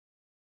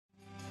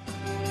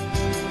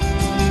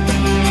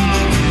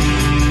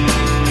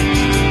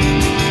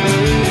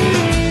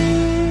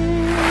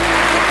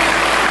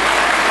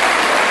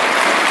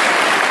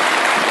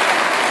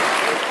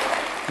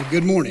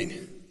Good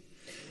morning.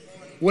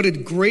 What a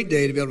great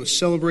day to be able to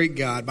celebrate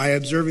God by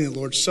observing the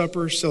Lord's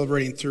Supper,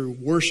 celebrating through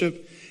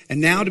worship,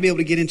 and now to be able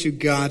to get into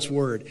God's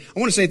Word. I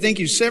want to say thank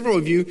you. Several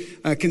of you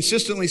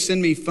consistently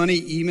send me funny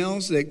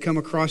emails that come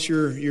across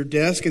your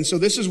desk, and so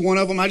this is one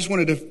of them. I just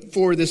wanted to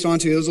forward this on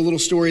to you. It was a little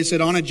story. It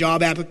said, on a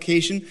job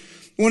application,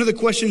 one of the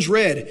questions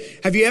read,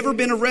 have you ever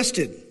been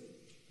arrested?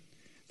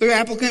 The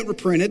applicant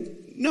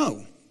reprinted,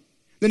 no.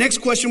 The next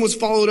question was a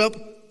follow-up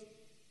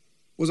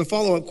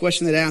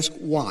question that asked,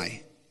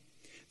 why?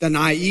 The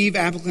naive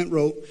applicant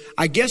wrote,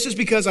 I guess it's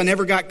because I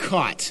never got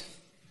caught.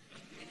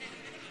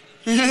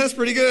 That's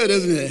pretty good,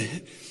 isn't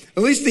it?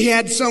 At least he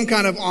had some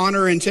kind of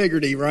honor,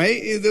 integrity, right?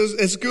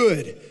 It's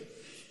good.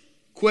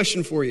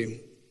 Question for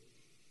you.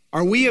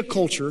 Are we a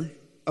culture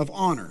of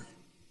honor?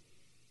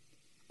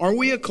 Are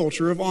we a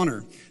culture of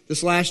honor?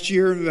 This last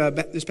year,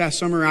 this past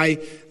summer, I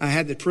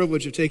had the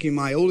privilege of taking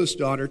my oldest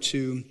daughter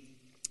to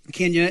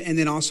Kenya and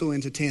then also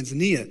into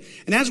Tanzania.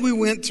 And as we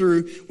went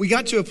through, we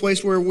got to a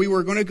place where we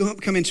were going to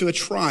come into a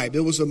tribe.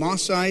 It was the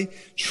Maasai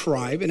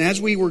tribe. And as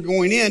we were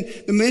going in,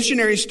 the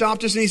missionary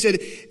stopped us and he said,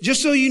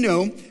 just so you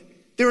know,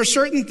 there are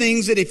certain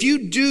things that if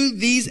you do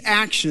these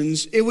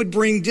actions, it would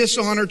bring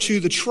dishonor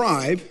to the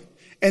tribe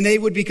and they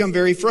would become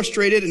very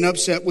frustrated and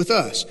upset with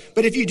us.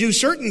 But if you do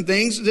certain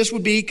things, this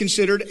would be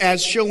considered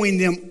as showing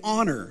them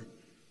honor.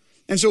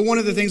 And so one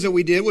of the things that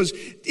we did was,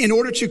 in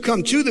order to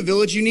come to the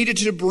village, you needed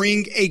to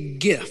bring a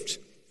gift.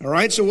 All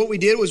right. So what we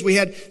did was we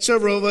had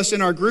several of us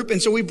in our group.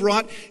 And so we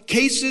brought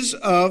cases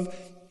of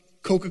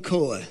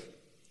Coca-Cola.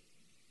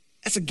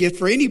 That's a gift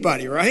for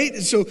anybody, right?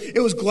 And so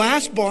it was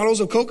glass bottles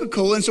of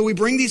Coca-Cola. And so we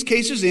bring these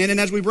cases in. And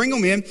as we bring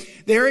them in,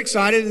 they're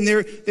excited and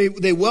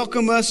they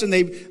welcome us and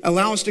they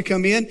allow us to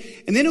come in.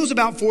 And then it was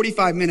about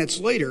 45 minutes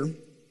later.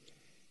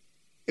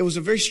 It was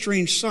a very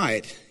strange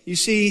sight. You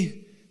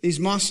see these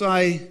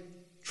Maasai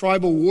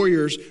tribal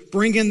warriors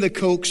bringing the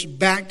Cokes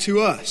back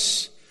to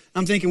us.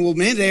 I'm thinking, well,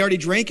 man, they already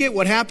drank it.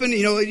 What happened?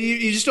 You know,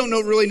 you just don't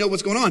really know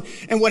what's going on.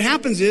 And what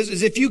happens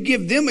is if you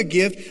give them a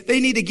gift,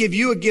 they need to give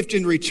you a gift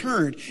in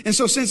return. And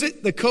so since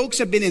the Cokes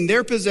have been in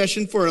their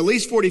possession for at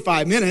least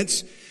 45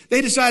 minutes,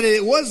 they decided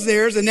it was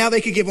theirs and now they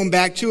could give them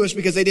back to us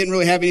because they didn't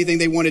really have anything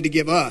they wanted to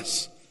give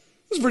us.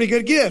 It was a pretty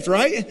good gift,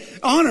 right?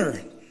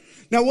 Honor.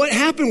 Now, what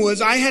happened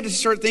was I had to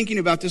start thinking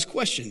about this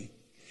question.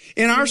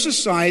 In our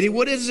society,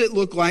 what does it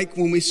look like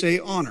when we say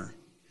honor?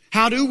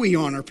 How do we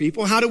honor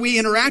people? How do we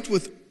interact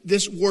with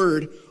this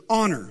word,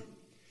 honor?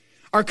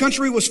 Our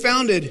country was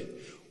founded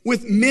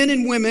with men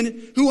and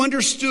women who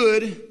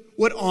understood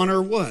what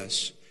honor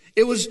was.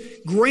 It was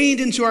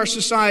grained into our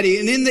society.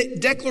 And in the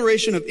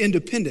Declaration of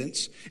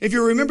Independence, if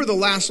you remember the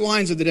last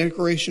lines of the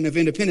Declaration of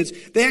Independence,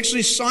 they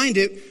actually signed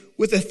it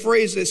with a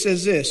phrase that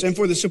says this, and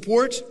for the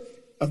support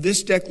of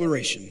this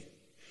declaration,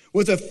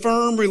 with a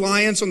firm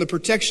reliance on the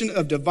protection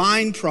of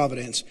divine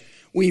providence,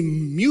 we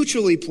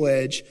mutually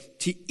pledge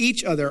to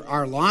each other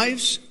our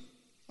lives,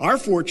 our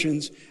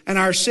fortunes, and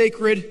our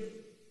sacred,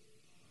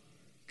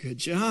 good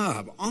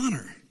job,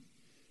 honor.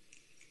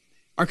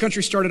 Our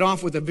country started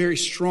off with a very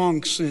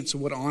strong sense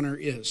of what honor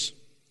is,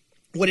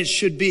 what it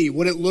should be,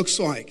 what it looks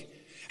like,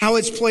 how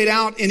it's played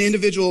out in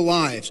individual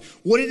lives,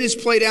 what it is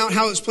played out,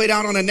 how it's played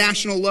out on a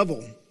national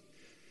level.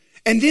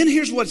 And then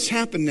here's what's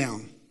happened now.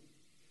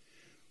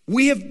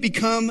 We have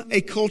become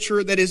a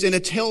culture that is in a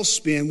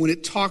tailspin when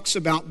it talks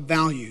about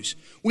values.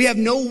 We have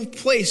no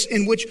place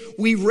in which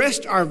we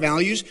rest our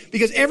values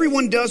because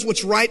everyone does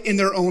what's right in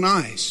their own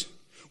eyes.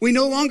 We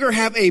no longer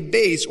have a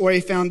base or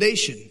a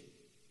foundation.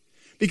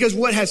 Because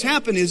what has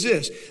happened is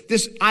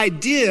this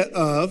idea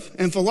of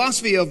and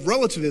philosophy of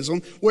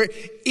relativism, where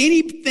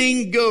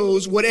anything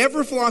goes,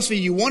 whatever philosophy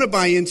you want to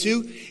buy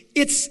into,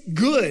 it's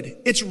good,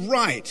 it's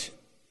right.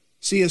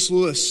 C.S.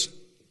 Lewis,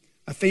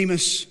 a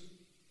famous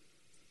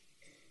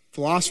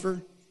philosopher,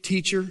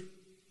 teacher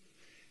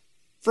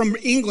from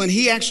England,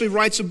 he actually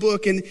writes a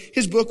book, and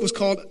his book was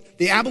called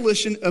The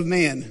Abolition of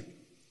Man.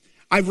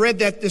 I read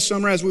that this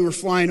summer as we were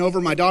flying over.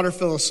 My daughter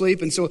fell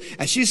asleep, and so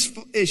as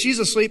she's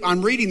asleep,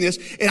 I'm reading this,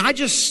 and I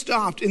just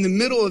stopped in the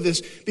middle of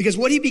this because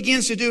what he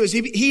begins to do is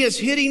he is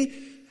hitting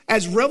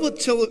as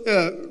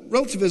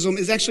relativism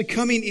is actually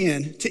coming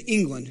in to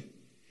England.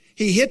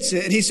 He hits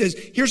it, and he says,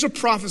 here's a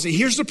prophecy,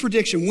 here's the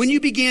prediction. When you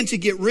begin to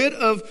get rid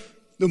of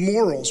the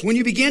morals, when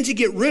you begin to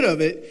get rid of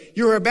it,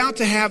 you're about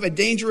to have a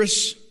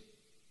dangerous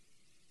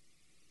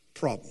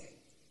problem.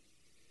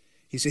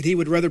 He said he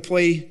would rather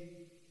play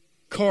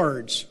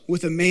cards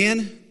with a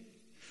man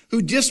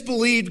who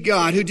disbelieved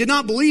God, who did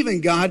not believe in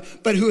God,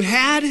 but who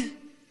had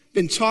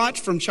been taught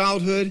from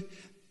childhood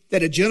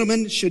that a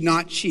gentleman should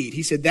not cheat.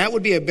 He said that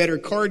would be a better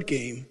card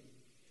game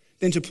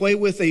than to play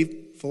with a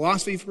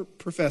philosophy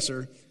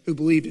professor who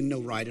believed in no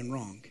right and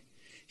wrong.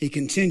 He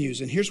continues,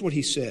 and here's what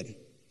he said.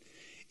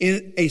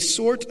 In a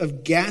sort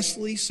of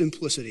ghastly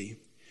simplicity,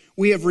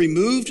 we have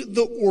removed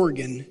the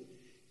organ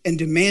and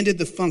demanded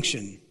the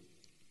function.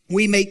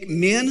 We make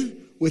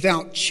men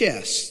without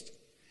chest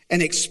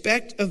and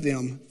expect of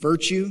them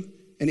virtue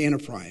and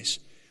enterprise.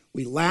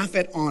 We laugh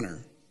at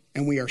honor,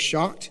 and we are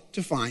shocked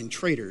to find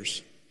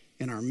traitors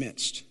in our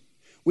midst.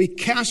 We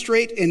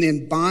castrate and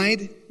then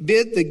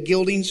bid the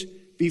geldings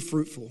be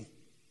fruitful.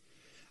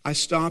 I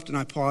stopped and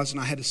I paused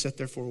and I had to sit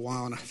there for a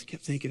while and I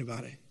kept thinking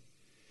about it.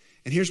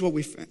 And here's what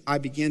I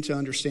began to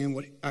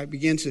understand, I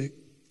began to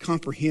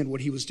comprehend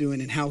what he was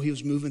doing and how he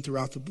was moving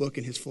throughout the book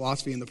and his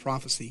philosophy and the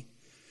prophecy.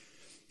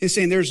 He's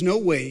saying there's no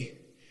way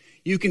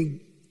you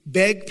can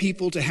beg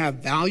people to have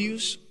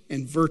values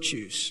and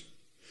virtues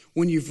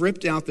when you've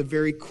ripped out the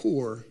very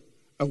core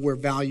of where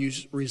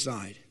values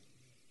reside.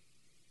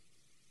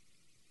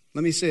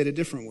 Let me say it a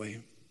different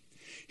way.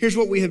 Here's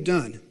what we have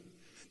done.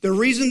 The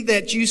reason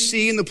that you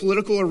see in the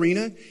political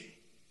arena,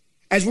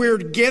 as we're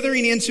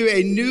gathering into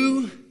a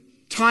new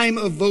time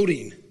of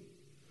voting,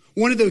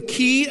 one of the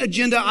key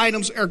agenda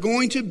items are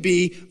going to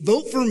be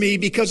vote for me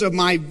because of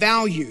my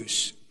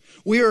values.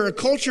 We are a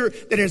culture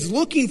that is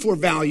looking for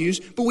values,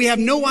 but we have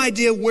no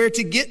idea where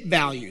to get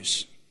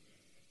values.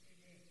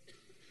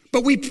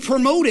 But we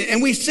promote it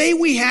and we say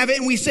we have it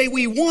and we say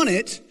we want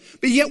it,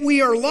 but yet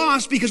we are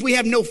lost because we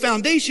have no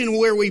foundation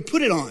where we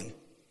put it on.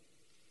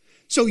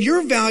 So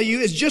your value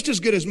is just as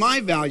good as my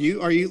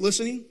value. Are you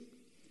listening?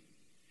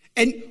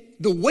 And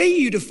the way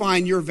you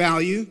define your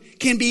value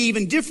can be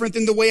even different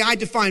than the way I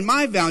define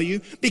my value,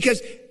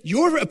 because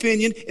your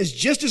opinion is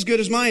just as good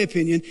as my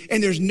opinion,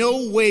 and there's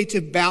no way to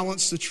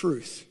balance the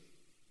truth.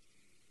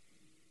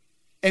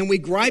 And we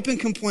gripe and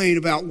complain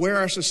about where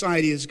our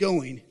society is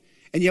going,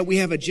 and yet we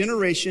have a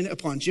generation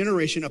upon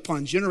generation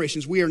upon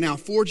generations. We are now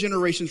 4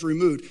 generations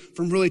removed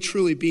from really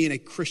truly being a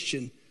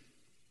Christian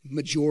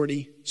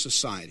majority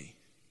society.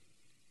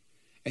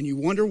 And you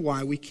wonder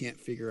why we can't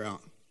figure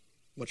out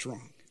what's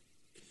wrong.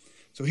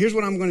 So here's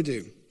what I'm going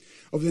to do.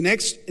 Over the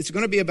next, it's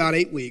going to be about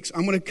 8 weeks,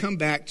 I'm going to come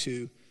back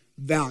to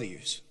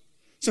values.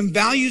 Some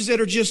values that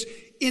are just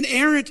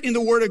inerrant in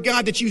the Word of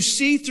God that you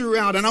see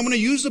throughout. And I'm going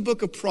to use the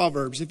book of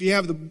Proverbs. If you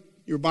have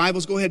your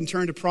Bibles, go ahead and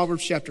turn to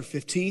Proverbs chapter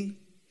 15.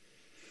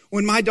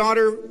 When my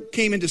daughter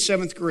came into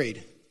 7th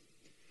grade,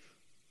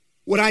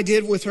 what I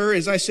did with her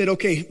is I said,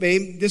 okay,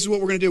 babe, this is what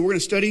we're going to do. We're going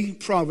to study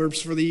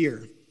Proverbs for the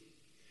year.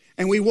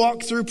 And we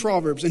walked through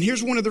Proverbs. And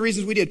here's one of the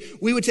reasons we did.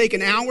 We would take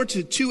 1 hour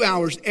to 2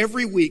 hours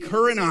every week,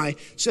 her and I,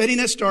 sitting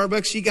at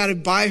Starbucks. She got to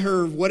buy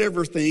her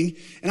whatever thing,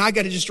 and I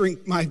got to just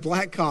drink my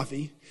black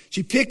coffee.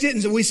 She picked it,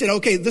 and so we said,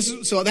 okay,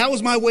 so that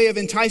was my way of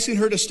enticing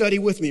her to study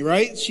with me,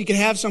 right? She could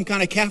have some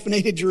kind of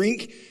caffeinated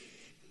drink,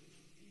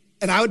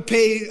 and I would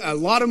pay a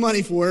lot of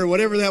money for her,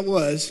 whatever that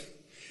was.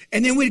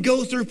 And then we'd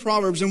go through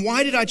Proverbs. And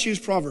why did I choose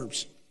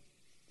Proverbs?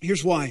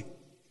 Here's why.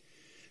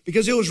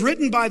 Because it was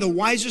written by the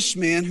wisest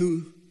man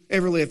who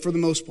ever lived, for the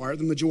most part.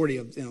 The majority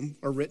of them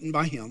are written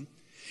by him.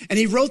 And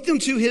he wrote them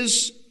to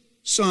his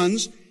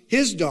sons,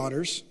 his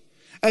daughters,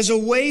 as a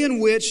way in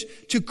which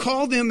to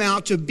call them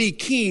out to be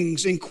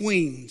kings and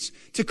queens,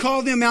 to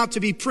call them out to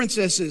be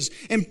princesses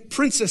and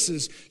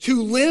princesses,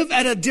 to live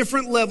at a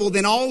different level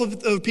than all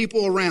of the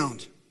people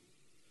around.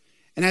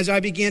 And as I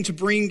began to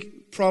bring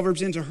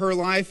Proverbs into her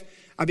life,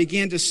 I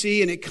began to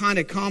see, and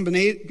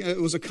it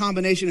was a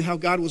combination of how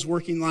God was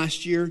working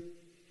last year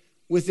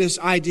with this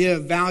idea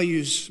of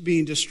values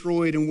being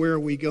destroyed and where are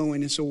we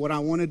going. And so what I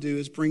want to do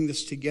is bring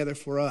this together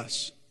for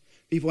us.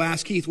 People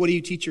ask, Keith, what do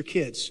you teach your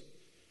kids?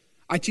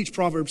 I teach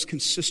Proverbs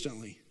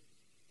consistently,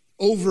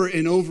 over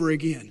and over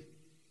again.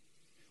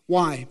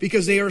 Why?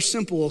 Because they are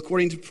simple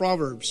according to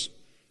Proverbs.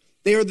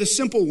 They are the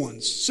simple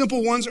ones.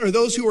 Simple ones are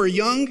those who are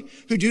young,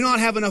 who do not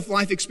have enough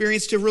life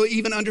experience to really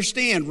even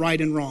understand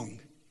right and wrong.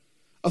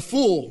 A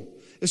fool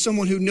is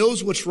someone who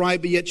knows what's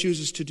right but yet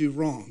chooses to do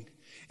wrong.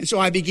 And so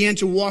I began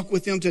to walk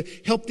with them to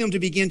help them to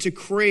begin to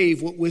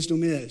crave what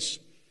wisdom is.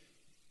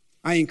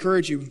 I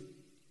encourage you,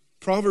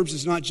 Proverbs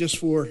is not just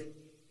for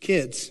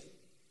kids.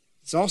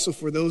 It's also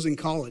for those in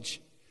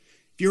college.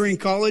 If you're in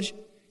college,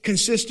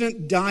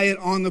 consistent diet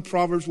on the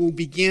Proverbs will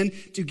begin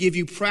to give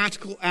you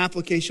practical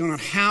application on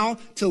how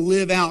to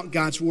live out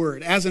God's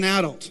word as an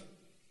adult.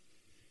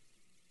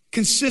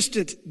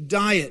 Consistent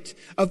diet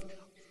of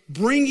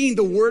bringing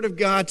the word of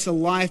God to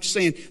life,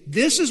 saying,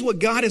 this is what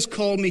God has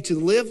called me to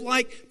live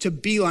like, to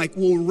be like,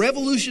 will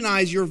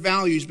revolutionize your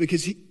values,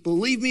 because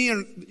believe me,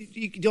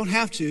 you don't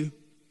have to,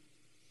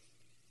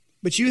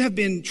 but you have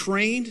been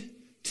trained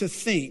to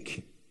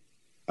think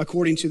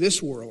according to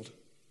this world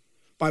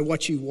by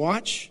what you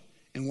watch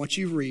and what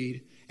you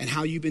read and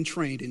how you've been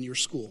trained in your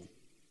school.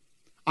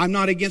 I'm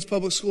not against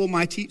public school.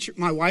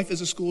 My wife is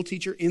a school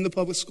teacher in the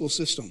public school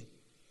system.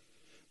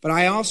 But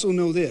I also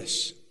know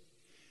this.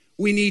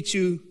 We need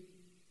to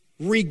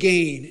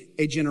regain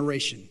a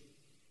generation.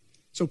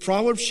 So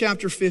Proverbs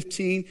chapter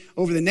 15,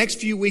 over the next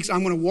few weeks,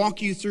 I'm going to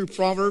walk you through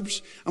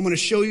Proverbs. I'm going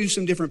to show you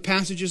some different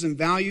passages and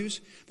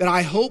values that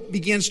I hope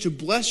begins to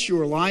bless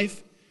your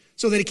life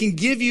so that it can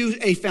give you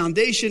a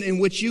foundation in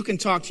which you can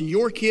talk to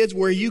your kids,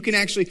 where you can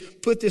actually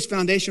put this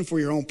foundation for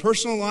your own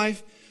personal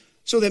life,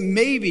 so that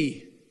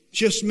maybe,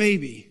 just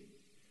maybe,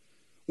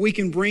 we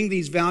can bring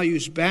these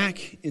values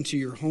back into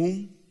your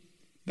home,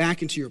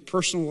 back into your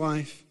personal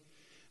life,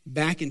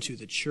 back into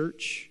the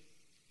church,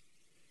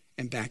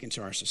 and back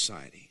into our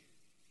society.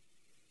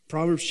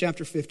 Proverbs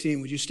chapter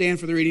 15. Would you stand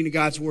for the reading of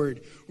God's word?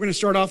 We're going to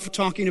start off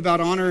talking about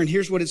honor, and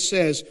here's what it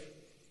says.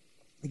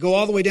 Go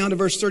all the way down to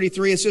verse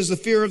 33. It says, the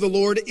fear of the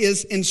Lord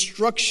is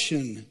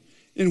instruction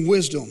in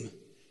wisdom,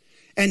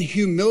 and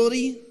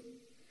humility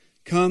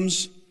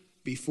comes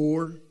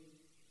before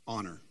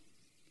honor.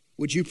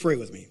 Would you pray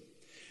with me?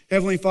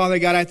 Heavenly Father,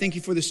 God, I thank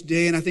you for this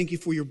day, and I thank you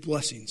for your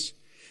blessings.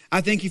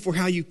 I thank you for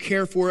how you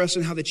care for us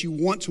and how that you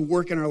want to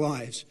work in our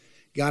lives.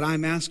 God,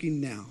 I'm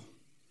asking now,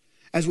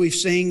 as we've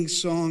sang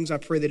songs, I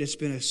pray that it's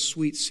been a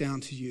sweet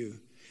sound to you.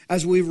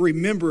 As we've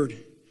remembered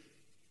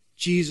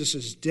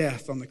Jesus'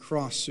 death on the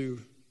cross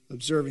through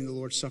observing the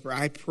Lord's Supper,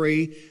 I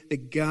pray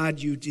that, God,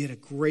 you did a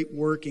great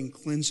work in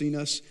cleansing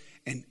us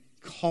and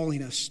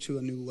calling us to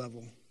a new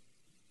level.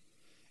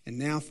 And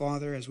now,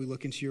 Father, as we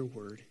look into your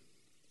word,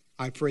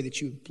 I pray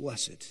that you would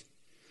bless it.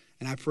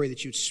 And I pray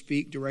that you would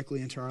speak directly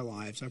into our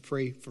lives. I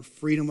pray for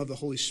freedom of the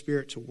Holy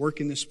Spirit to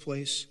work in this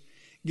place.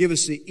 Give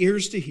us the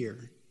ears to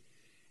hear.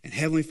 And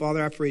Heavenly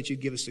Father, I pray that you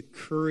give us the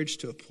courage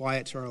to apply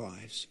it to our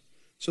lives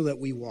so that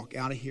we walk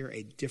out of here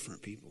a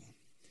different people.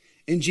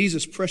 In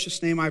Jesus'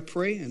 precious name I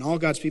pray, and all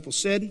God's people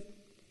said,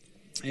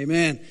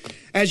 amen.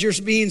 As you're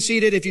being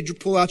seated, if you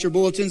pull out your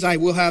bulletins, I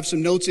will have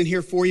some notes in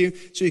here for you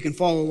so you can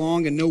follow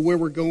along and know where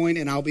we're going,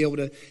 and I'll be able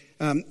to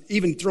I'm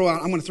going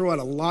to throw out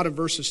a lot of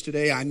verses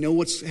today. I know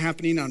what's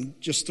happening. I'm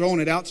just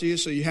throwing it out to you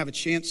so you have a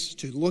chance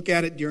to look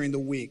at it during the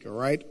week, all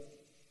right?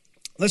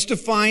 Let's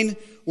define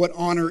what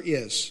honor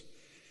is.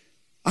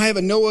 I have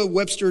a Noah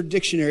Webster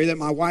dictionary that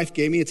my wife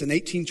gave me. It's an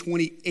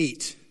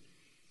 1828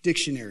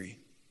 dictionary.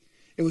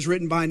 It was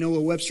written by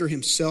Noah Webster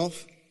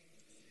himself.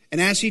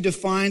 And as he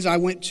defines, I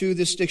went to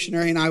this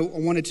dictionary and I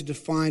wanted to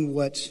define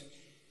what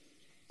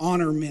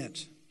honor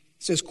meant. It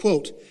says,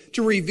 quote,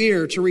 to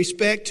revere, to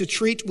respect, to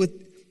treat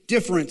with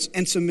deference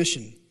and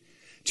submission,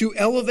 to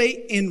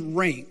elevate in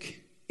rank,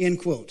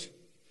 end quote.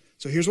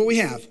 So here's what we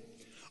have.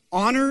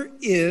 Honor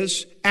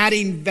is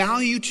adding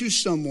value to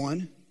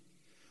someone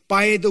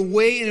by the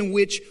way in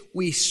which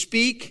we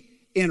speak,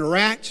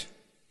 interact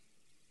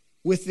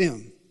with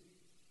them.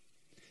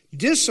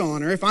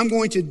 Dishonor, if I'm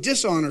going to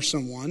dishonor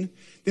someone,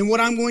 then what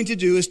I'm going to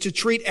do is to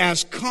treat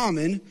as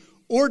common,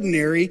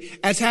 ordinary,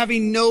 as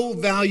having no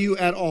value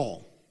at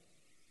all.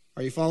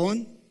 Are you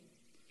following?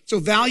 So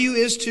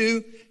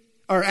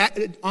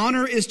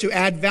honor is to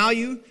add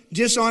value.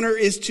 Dishonor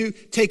is to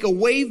take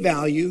away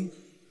value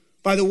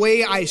by the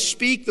way I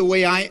speak, the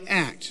way I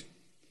act.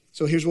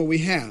 So here's what we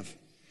have.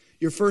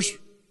 Your first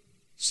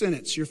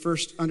sentence, your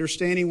first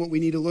understanding, what we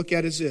need to look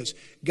at is this.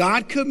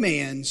 God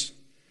commands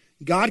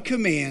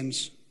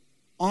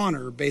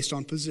honor based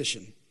on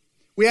position.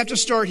 We have to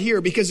start here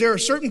because there are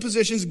certain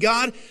positions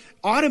God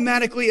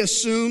automatically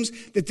assumes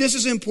that this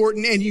is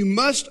important and you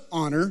must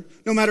honor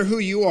no matter who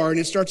you are. And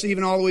it starts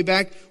even all the way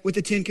back with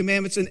the 10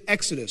 Commandments in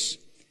Exodus.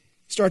 It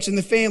starts in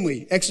the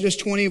family. Exodus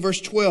 20 verse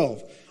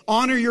 12.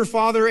 Honor your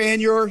father and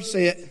your,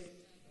 say it.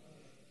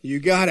 You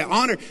got it.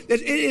 Honor.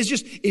 It is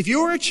just, if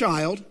you're a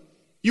child,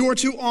 you are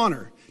to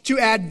honor, to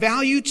add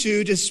value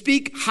to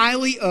speak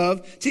highly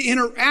of, to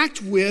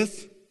interact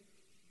with,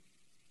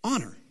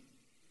 honor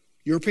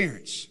your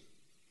parents.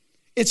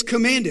 It's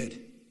commanded,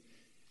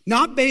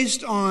 not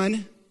based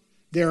on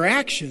their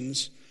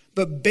actions,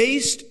 but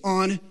based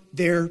on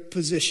their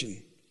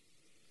position.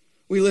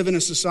 We live in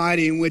a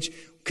society in which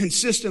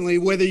consistently,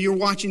 whether you're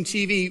watching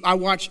TV,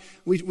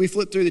 we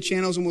flip through the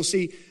channels and we'll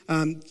see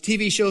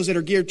TV shows that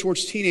are geared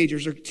towards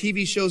teenagers or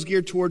TV shows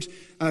geared towards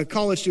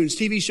college students,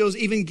 TV shows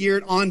even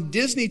geared on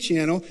Disney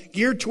Channel,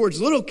 geared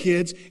towards little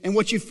kids. And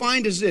what you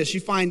find is this.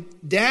 You find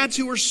dads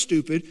who are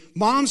stupid,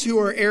 moms who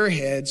are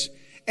airheads,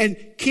 and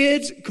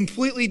kids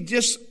completely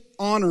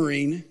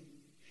dishonoring,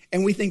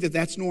 and we think that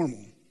that's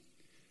normal.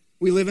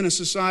 We live in a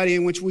society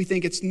in which we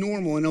think it's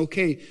normal and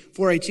okay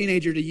for a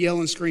teenager to yell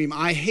and scream,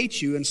 I hate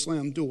you, and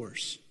slam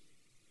doors.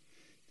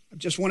 I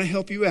just want to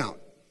help you out.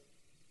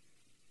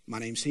 My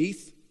name's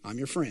Heath. I'm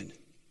your friend.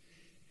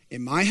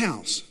 In my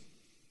house,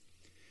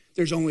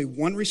 there's only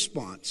one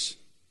response.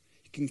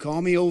 You can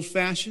call me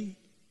old-fashioned,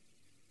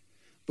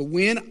 but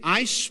when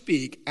I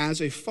speak as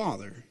a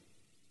father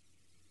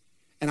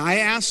and I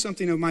ask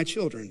something of my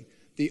children,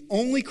 the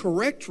only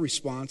correct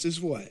response is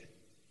what?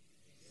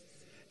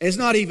 It's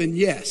not even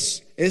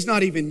yes. It's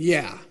not even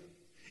yeah.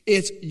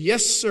 It's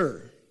yes,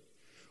 sir.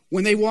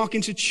 When they walk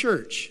into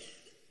church,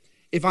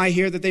 if I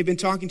hear that they've been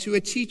talking to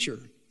a teacher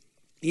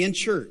in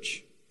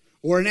church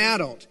or an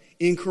adult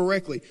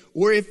incorrectly,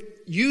 or if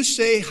you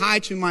say hi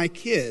to my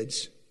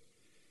kids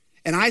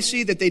and I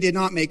see that they did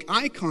not make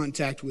eye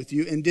contact with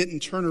you and didn't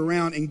turn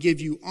around and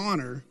give you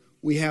honor,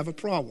 we have a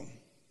problem.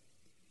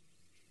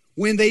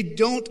 When they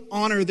don't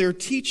honor their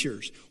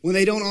teachers, when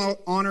they don't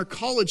honor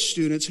college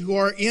students who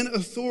are in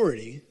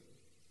authority,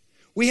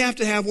 we have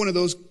to have one of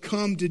those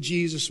come to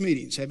Jesus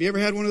meetings. Have you ever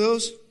had one of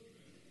those?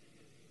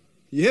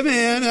 Yeah,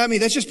 man. I mean,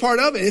 that's just part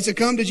of it. It's a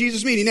come to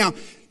Jesus meeting. Now,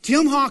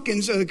 Tim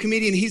Hawkins, a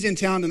comedian, he's in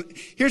town, and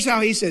here's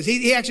how he says.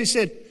 He actually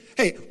said,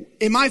 hey,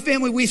 in my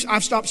family,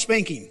 I've stopped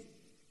spanking.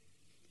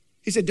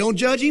 He said, don't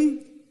judge him,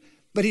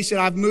 but he said,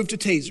 I've moved to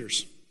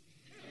tasers.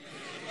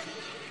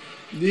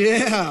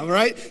 Yeah,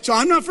 right? So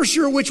I'm not for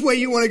sure which way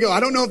you want to go. I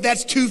don't know if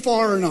that's too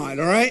far or not,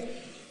 all right?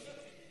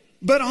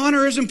 But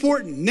honor is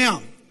important.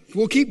 Now,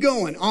 we'll keep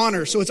going.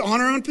 Honor. So it's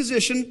honor on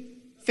position,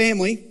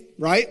 family,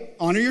 right?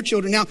 Honor your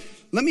children. Now,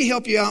 let me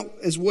help you out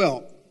as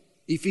well.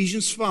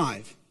 Ephesians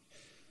 5.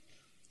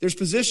 There's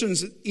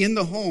positions in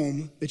the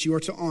home that you are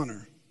to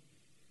honor.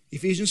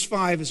 Ephesians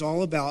 5 is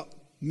all about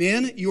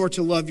men, you are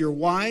to love your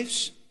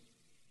wives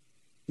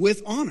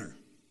with honor.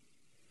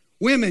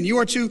 Women, you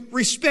are to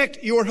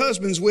respect your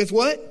husbands with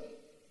what?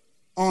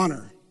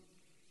 Honor.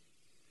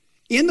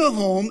 In the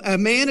home, a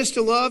man is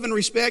to love and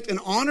respect and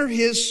honor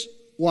his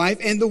wife,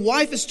 and the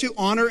wife is to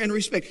honor and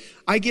respect.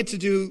 I get to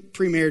do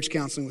pre-marriage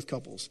counseling with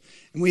couples,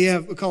 and we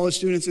have college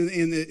students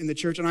in the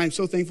church, and I am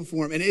so thankful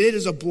for them. And it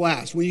is a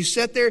blast. When you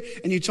sit there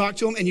and you talk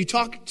to them, and you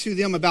talk to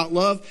them about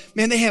love,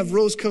 man, they have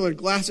rose-colored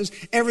glasses.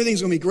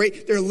 Everything's going to be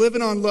great. They're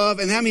living on love,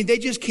 and I mean, they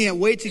just can't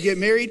wait to get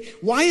married.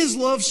 Why is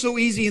love so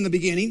easy in the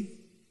beginning?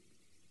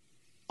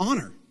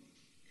 Honor.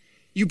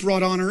 You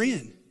brought honor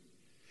in.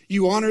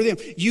 You honor them.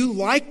 You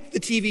like the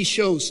TV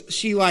shows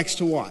she likes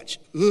to watch.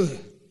 Ugh.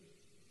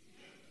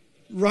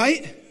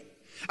 Right?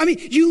 I mean,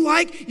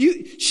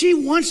 she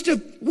wants to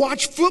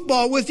watch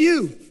football with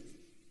you.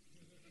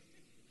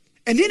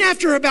 And then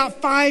after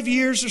about 5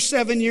 years or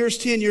 7 years,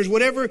 10 years,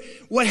 whatever,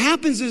 what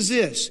happens is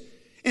this.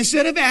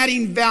 Instead of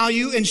adding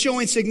value and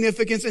showing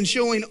significance and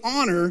showing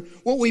honor,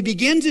 what we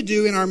begin to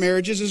do in our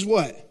marriages is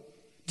what?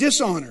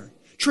 Dishonor.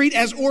 Treat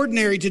as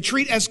ordinary, to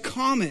treat as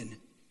common.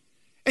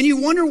 And you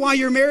wonder why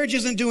your marriage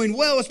isn't doing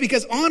well. It's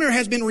because honor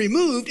has been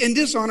removed and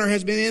dishonor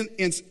has been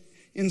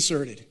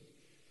inserted.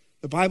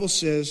 The Bible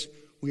says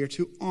we are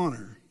to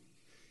honor.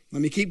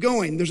 Let me keep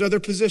going. There's other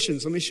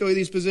positions. Let me show you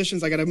these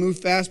positions. I got to move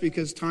fast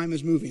because time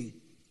is moving.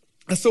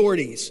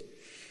 Authorities,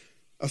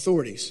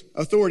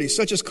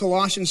 such as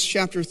Colossians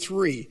chapter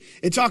 3.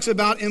 It talks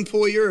about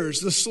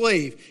employers, the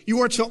slave.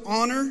 You are to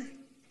honor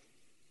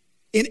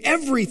in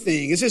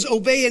everything. It says,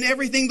 obey in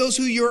everything those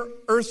who your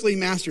earthly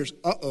masters.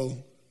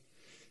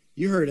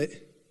 You heard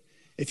it.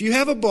 If you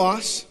have a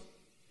boss,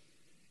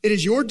 it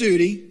is your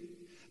duty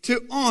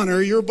to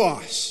honor your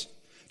boss,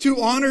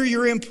 to honor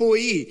your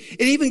employee.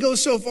 It even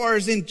goes so far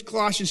as in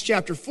Colossians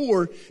chapter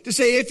 4 to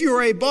say, if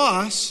you're a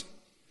boss,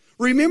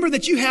 remember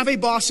that you have a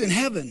boss in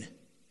heaven,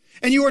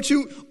 and you are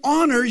to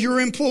honor your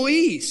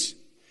employees.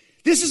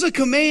 This is a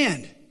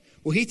command.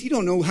 Well, Heath, you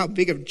don't know how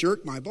big of a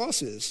jerk my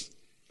boss is.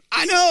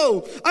 I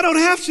know. I don't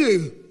have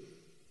to.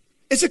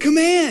 It's a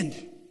command.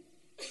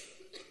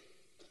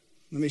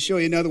 Let me show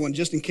you another one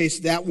just in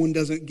case that one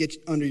doesn't get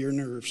under your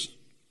nerves.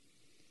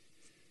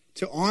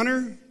 To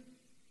honor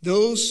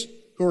those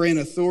who are in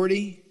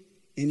authority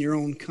in your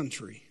own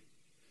country.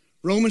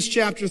 Romans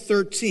chapter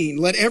 13.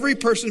 Let every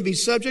person be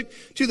subject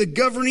to the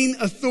governing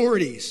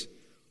authorities.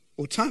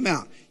 Well, time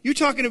out. You're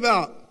talking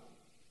about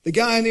the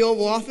guy in the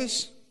Oval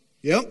Office?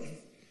 Yep.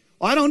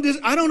 Well,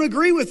 I don't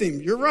agree with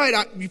him. You're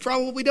right. You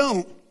probably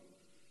don't.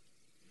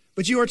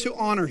 But you are to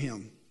honor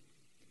him.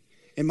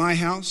 In my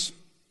house,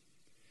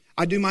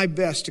 I do my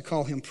best to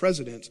call him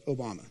President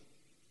Obama.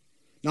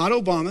 Not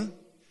Obama,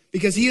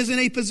 because he is in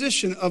a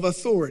position of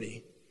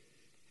authority.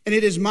 And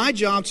it is my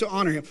job to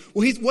honor him.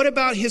 Well, what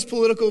about his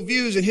political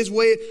views and his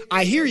way?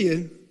 I hear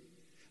you,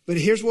 but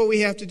here's what we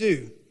have to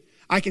do.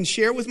 I can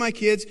share with my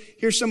kids,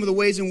 here's some of the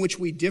ways in which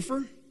we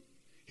differ.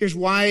 Here's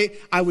why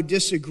I would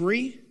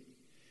disagree.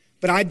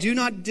 But I do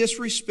not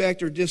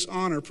disrespect or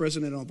dishonor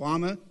President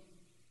Obama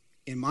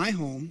in my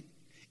home,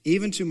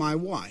 even to my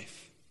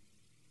wife,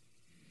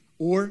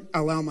 or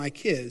allow my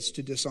kids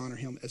to dishonor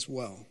him as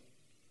well.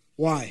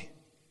 Why?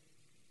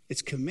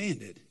 It's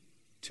commanded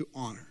to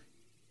honor.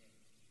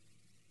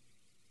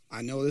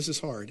 I know this is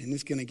hard, and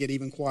it's going to get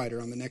even quieter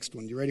on the next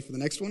one. You ready for the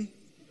next one?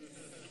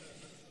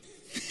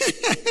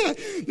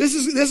 This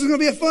is going to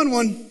be a fun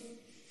one.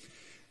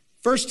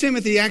 1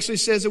 Timothy actually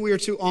says that we are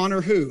to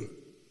honor who?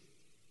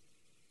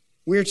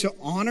 We are to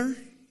honor,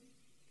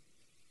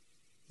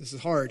 this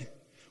is hard,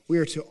 we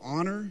are to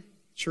honor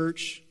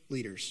church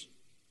leaders.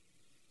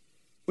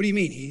 What do you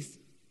mean, Heath?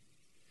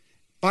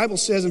 Bible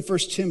says in 1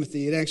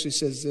 Timothy, it actually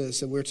says this,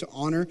 that we're to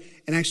honor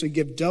and actually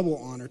give double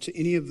honor to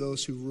any of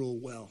those who rule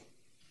well.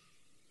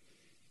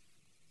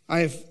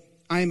 I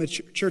am a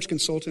church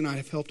consultant. I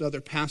have helped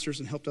other pastors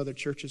and helped other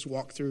churches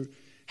walk through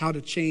how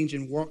to change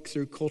and walk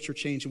through culture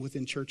change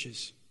within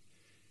churches.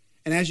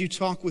 And as you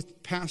talk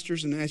with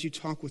pastors and as you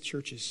talk with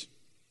churches,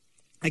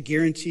 I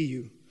guarantee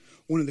you,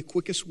 one of the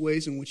quickest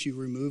ways in which you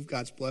remove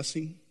God's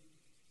blessing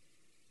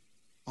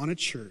on a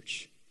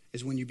church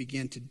is when you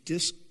begin to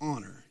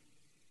dishonor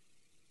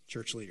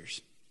church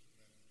leaders.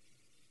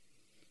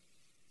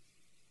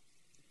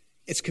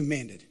 It's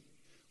commanded.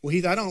 Well,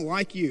 Heath, I don't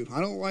like you.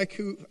 I don't like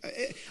who.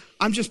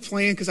 I'm just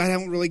playing because I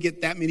don't really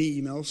get that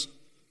many emails.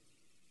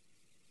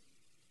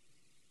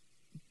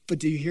 But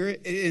do you hear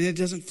it? And it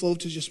doesn't flow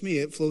to just me.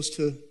 It flows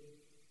to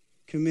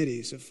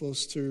committees. It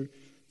flows through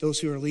those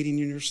who are leading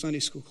in your Sunday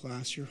school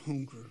class, your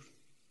home group.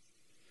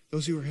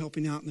 Those who are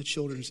helping out in the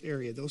children's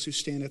area. Those who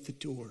stand at the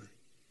door.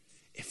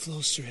 It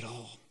flows through it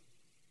all.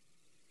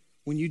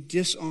 When you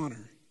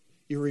dishonor,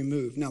 you're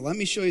removed. Now, let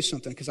me show you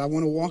something, because I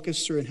want to walk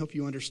us through and help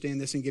you understand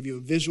this and give you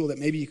a visual that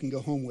maybe you can go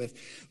home with.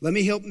 Let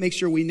me help make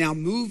sure we now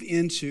move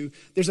into,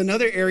 there's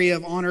another area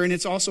of honor, and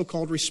it's also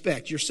called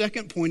respect. Your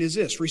second point is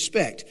this,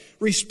 respect.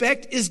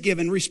 Respect is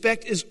given,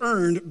 respect is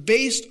earned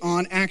based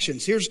on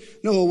actions. Here's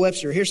Noah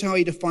Webster. Here's how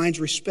he defines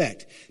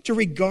respect. To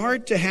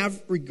regard, to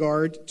have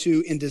regard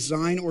to in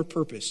design or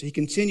purpose. He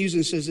continues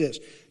and says this,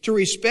 to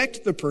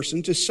respect the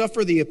person, to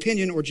suffer the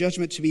opinion or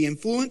judgment to be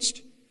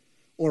influenced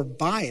or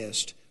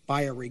biased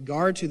by a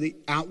regard to the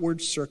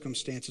outward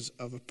circumstances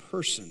of a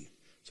person.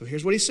 So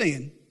here's what he's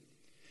saying.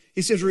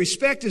 He says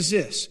respect is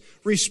this.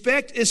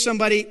 Respect is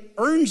somebody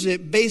earns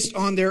it based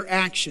on their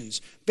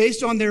actions,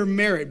 based on their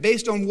merit,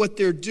 based on what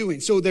they're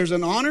doing. So there's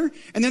an honor,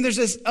 and then there's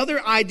this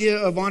other idea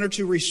of honor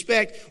to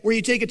respect where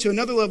you take it to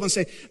another level and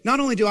say, not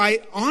only do I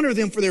honor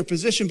them for their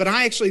position, but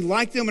I actually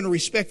like them and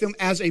respect them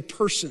as a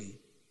person.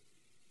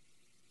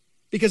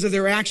 Because of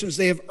their actions,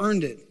 they have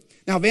earned it.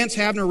 Now, Vance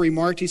Havner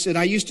remarked, he said,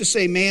 I used to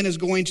say man is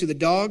going to the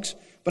dogs,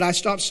 but I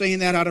stopped saying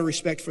that out of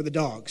respect for the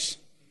dogs.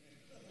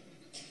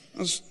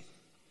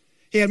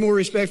 He had more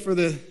respect for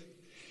the...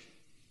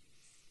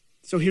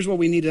 So here's what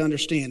we need to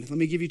understand. Let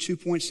me give you 2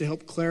 points to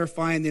help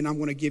clarify, and then I'm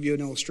going to give you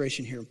an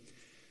illustration here.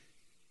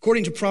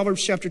 According to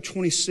Proverbs chapter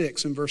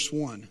 26 and verse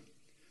 1,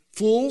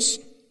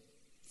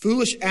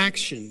 foolish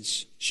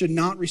actions should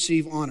not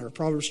receive honor.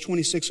 Proverbs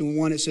 26 and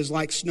 1, it says,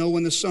 like snow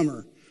in the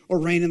summer, or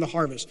rain in the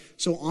harvest.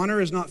 So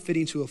honor is not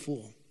fitting to a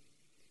fool.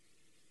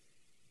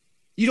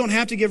 You don't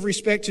have to give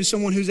respect to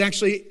someone who's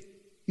actually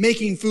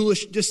making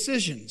foolish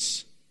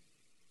decisions,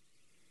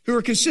 who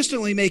are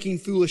consistently making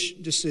foolish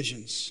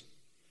decisions.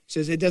 It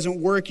says it doesn't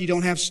work, you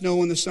don't have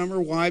snow in the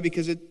summer. Why?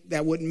 Because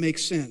that wouldn't make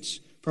sense.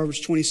 Proverbs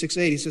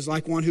 26:8, he says,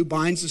 like one who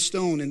binds the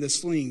stone in the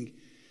sling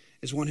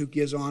is one who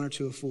gives honor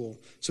to a fool.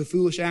 So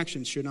foolish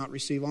actions should not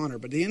receive honor.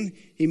 But then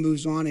he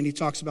moves on and he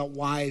talks about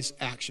wise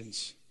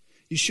actions.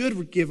 You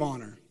should give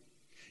honor.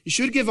 You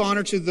should give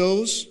honor to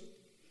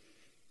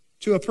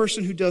a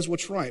person who does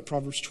what's right.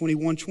 Proverbs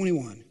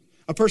 21:21.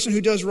 A person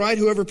who does right,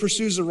 whoever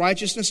pursues the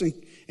righteousness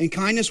and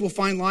kindness will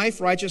find life,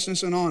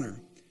 righteousness, and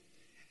honor.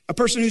 A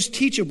person who's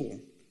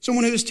teachable.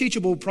 Someone who is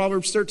teachable,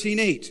 Proverbs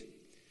 13:8.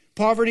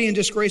 Poverty and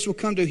disgrace will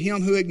come to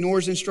him who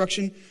ignores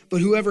instruction,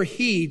 but whoever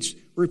heeds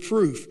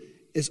reproof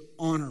is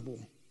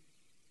honorable.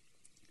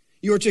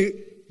 You are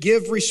to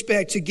give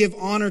respect, to give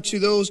honor to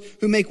those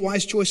who make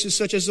wise choices,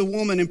 such as the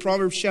woman in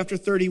Proverbs chapter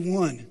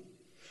 31.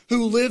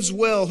 Who lives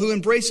well, who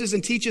embraces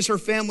and teaches her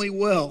family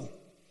well.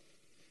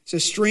 It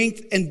says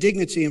strength and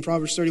dignity in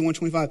Proverbs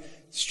 31:25.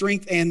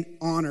 Strength and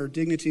honor.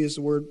 Dignity is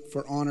the word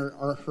for honor,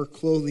 are her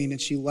clothing, and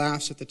she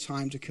laughs at the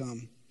time to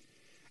come.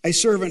 A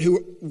servant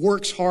who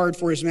works hard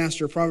for his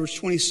master. Proverbs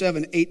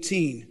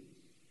 27:18.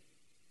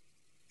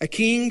 A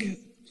king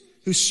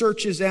who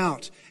searches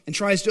out and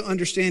tries to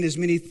understand as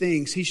many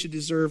things, he should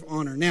deserve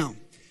honor. Now,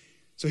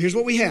 so here's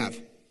what we have.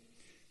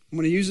 I'm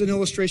going to use an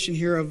illustration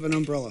here of an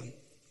umbrella.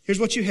 Here's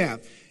what you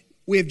have.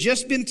 We have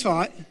just been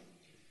taught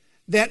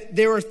that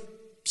there are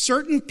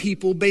certain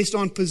people based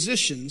on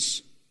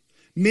positions,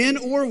 men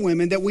or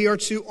women, that we are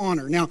to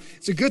honor. Now,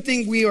 it's a good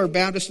thing we are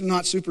Baptists and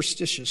not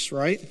superstitious,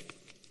 right?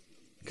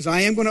 Because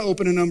I am going to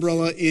open an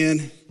umbrella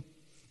in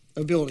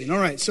a building. All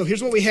right, so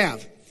here's what we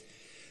have.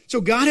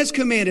 So God has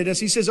commanded us.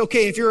 He says,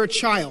 okay, if you're a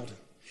child,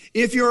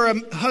 if you're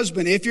a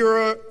husband, if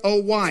you're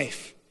a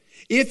wife,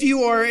 if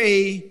you are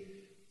a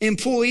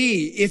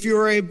employee, if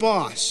you're a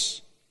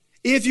boss,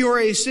 if you're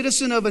a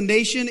citizen of a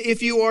nation,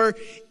 if you are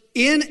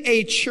in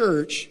a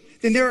church,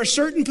 then there are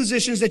certain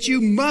positions that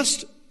you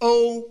must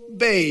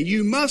obey.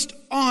 You must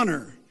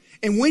honor.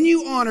 And when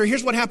you honor,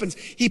 here's what happens.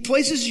 He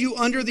places you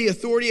under the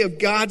authority of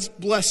God's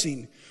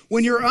blessing.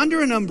 When you're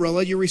under an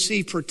umbrella, you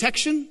receive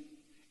protection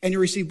and you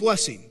receive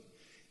blessing.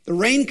 The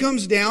rain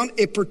comes down,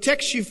 it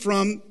protects you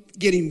from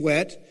getting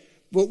wet,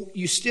 but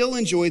you still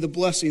enjoy the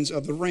blessings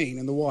of the rain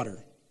and the water.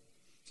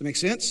 Does that make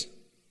sense?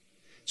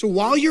 So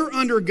while you're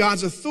under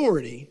God's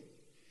authority,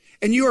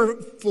 and you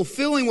are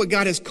fulfilling what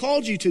God has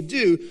called you to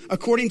do,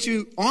 according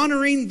to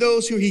honoring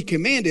those who he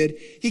commanded,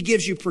 he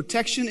gives you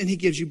protection and he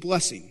gives you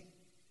blessing.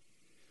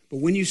 But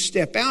when you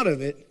step out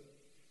of it,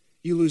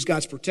 you lose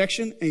God's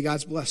protection and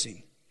God's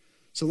blessing.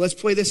 So let's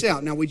play this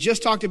out. Now, we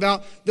just talked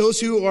about those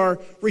who are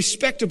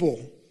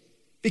respectable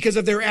because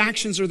of their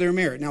actions or their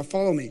merit. Now,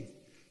 follow me.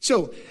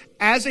 So,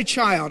 as a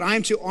child, I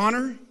am to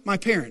honor my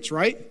parents,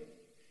 right?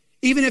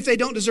 Even if they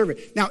don't deserve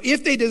it. Now,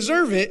 if they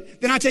deserve it,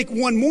 then I take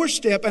one more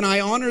step and I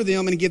honor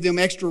them and give them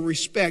extra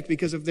respect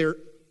because of their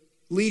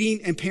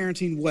leading and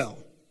parenting well.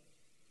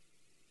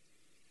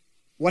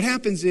 What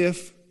happens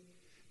if,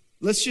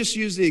 let's just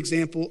use the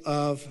example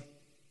of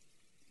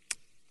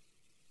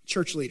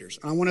church leaders.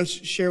 I want to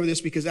share with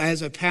this because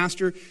as a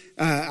pastor,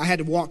 I had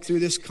to walk through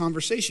this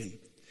conversation.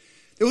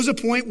 There was a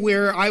point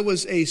where I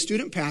was a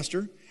student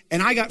pastor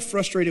and I got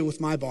frustrated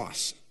with my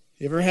boss.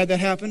 You ever had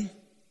that happen?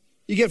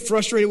 You get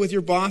frustrated with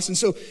your boss. And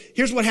so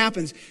here's what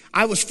happens.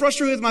 I was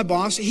frustrated with my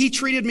boss. He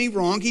treated me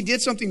wrong. He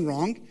did something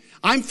wrong.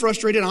 I'm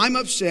frustrated. I'm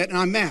upset and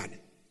I'm mad.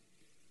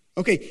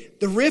 Okay,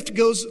 the rift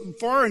goes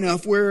far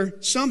enough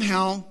where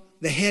somehow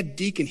the head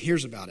deacon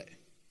hears about it.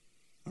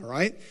 All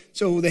right?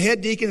 So the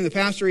head deacon and the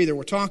pastor either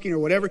were talking or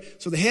whatever.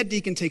 So the head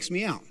deacon takes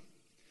me out.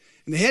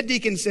 And the head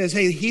deacon says,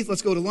 hey, Heath,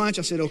 let's go to lunch.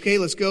 I said, okay,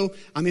 let's go.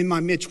 I'm in my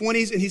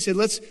mid-20s. And he said,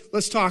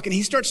 let's talk. And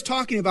he starts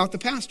talking about the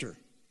pastor. And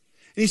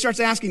he starts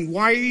asking,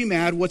 why are you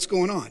mad? What's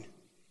going on?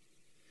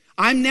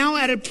 I'm now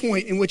at a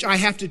point in which I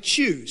have to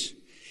choose.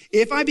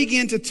 If I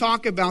begin to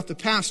talk about the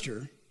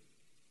pastor,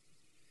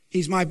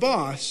 he's my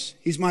boss,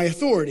 he's my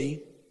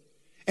authority,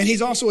 and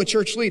he's also a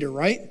church leader,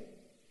 right?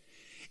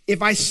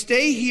 If I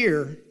stay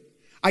here,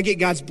 I get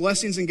God's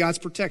blessings and God's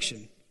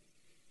protection.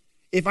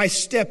 If I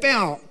step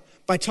out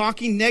by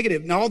talking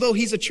negative, and although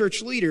he's a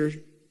church leader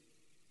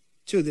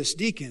to this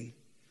deacon,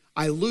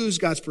 I lose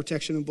God's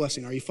protection and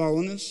blessing. Are you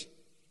following this?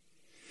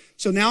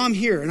 So now I'm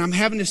here, and I'm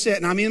having to sit,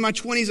 and I'm in my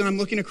 20s, and I'm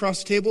looking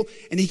across the table,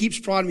 and he keeps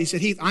prodding me. He said,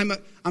 Heath, I'm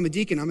a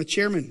deacon. I'm a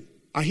chairman.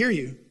 I hear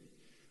you,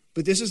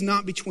 but this is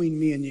not between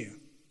me and you.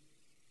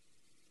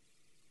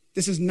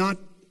 This is not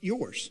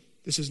yours.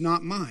 This is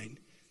not mine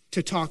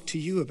to talk to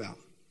you about.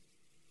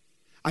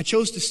 I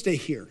chose to stay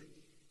here.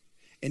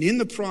 And in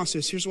the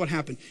process, here's what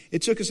happened.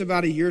 It took us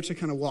about a year to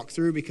kind of walk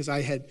through because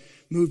I had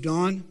moved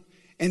on.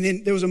 And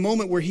then there was a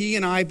moment where he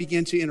and I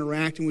began to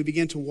interact, and we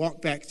began to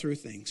walk back through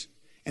things.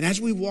 And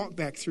as we walk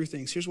back through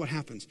things, here's what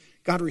happens.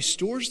 God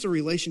restores the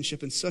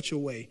relationship in such a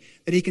way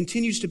that he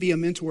continues to be a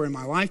mentor in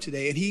my life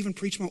today, and he even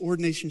preached my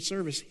ordination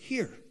service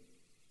here.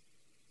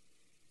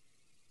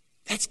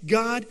 That's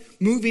God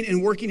moving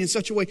and working in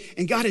such a way.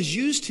 And God has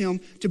used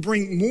him to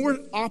bring more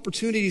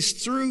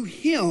opportunities through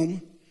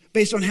him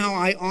based on how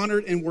I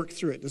honored and worked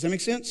through it. Does that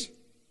make sense?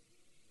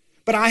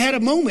 But I had a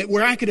moment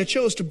where I could have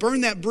chose to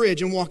burn that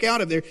bridge and walk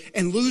out of there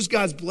and lose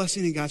God's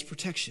blessing and God's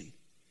protection.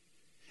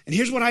 And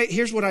here's what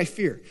I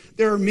fear.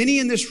 There are many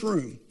in this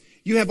room.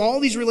 You have all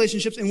these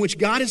relationships in which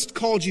God has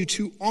called you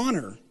to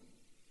honor.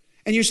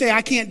 And you say,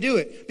 I can't do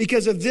it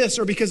because of this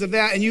or because of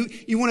that. And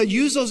you want to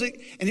use those.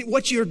 And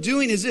what you're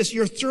doing is this.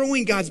 You're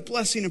throwing God's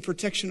blessing and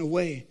protection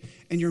away.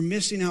 And you're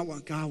missing out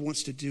what God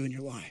wants to do in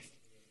your life.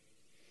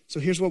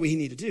 So here's what we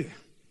need to do.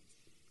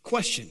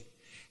 Question.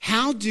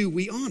 How do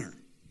we honor?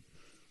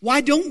 Why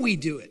don't we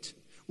do it?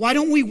 Why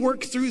don't we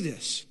work through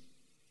this?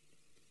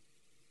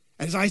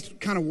 As I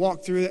kind of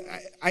walk through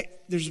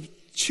it, there's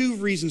two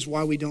reasons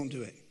why we don't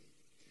do it.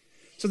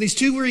 So these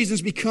two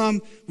reasons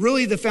become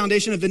really the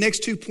foundation of the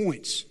next 2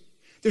 points.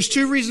 There's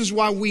two reasons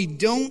why we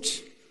don't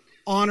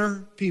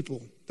honor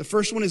people. The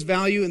first one is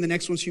value, and the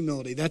next one's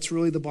humility. That's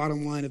really the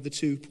bottom line of the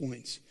 2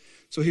 points.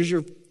 So here's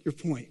your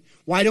point.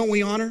 Why don't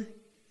we honor?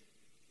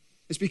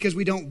 It's because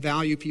we don't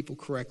value people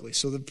correctly.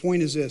 So the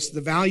point is this.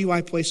 The value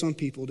I place on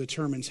people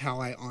determines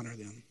how I honor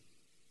them.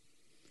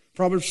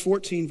 Proverbs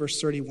 14, verse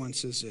 31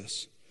 says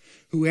this.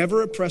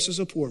 Whoever oppresses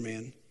a poor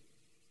man,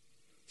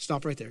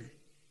 stop right there.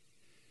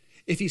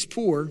 If he's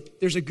poor,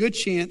 there's a good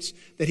chance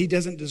that he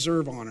doesn't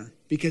deserve honor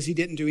because he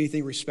didn't do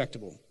anything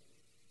respectable.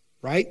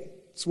 Right?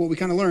 That's what we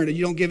kind of learned.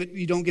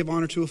 You don't give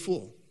honor to a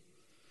fool.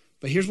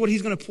 But here's what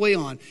he's going to play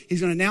on.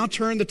 He's going to now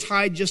turn the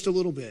tide just a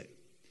little bit.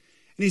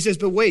 And he says,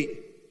 but wait,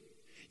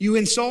 you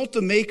insult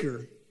the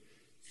maker,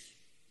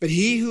 but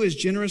he who is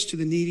generous to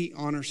the needy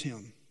honors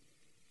him.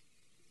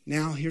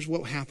 Now, here's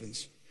what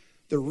happens.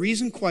 The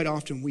reason quite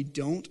often we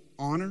don't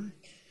honor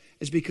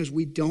is because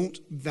we don't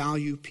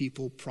value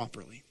people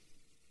properly.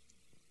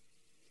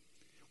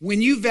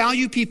 When you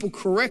value people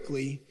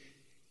correctly,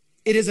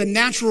 it is a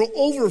natural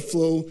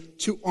overflow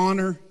to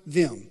honor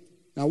them.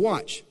 Now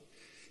watch.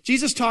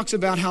 Jesus talks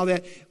about how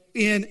that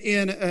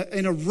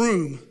in a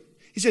room,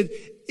 he said,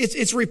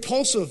 it's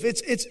repulsive.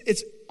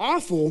 It's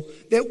awful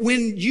that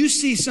when you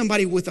see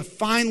somebody with a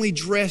finely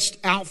dressed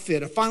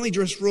outfit, a finely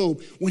dressed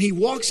robe, when he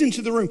walks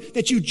into the room,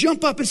 that you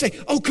jump up and say,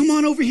 oh, come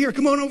on over here,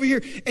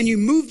 and you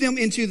move them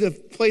into the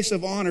place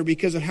of honor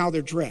because of how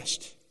they're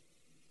dressed.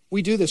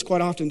 We do this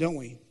quite often, don't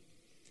we?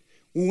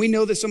 When we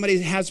know that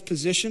somebody has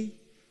position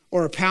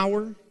or a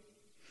power,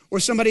 or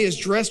somebody is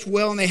dressed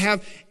well and they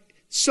have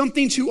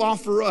something to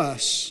offer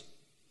us,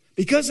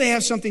 because they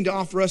have something to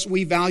offer us,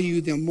 we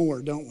value them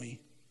more, don't we?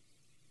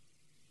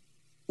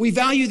 We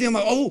value them,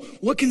 oh,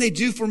 what can they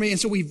do for me? And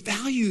so we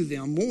value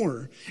them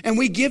more. And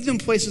we give them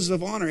places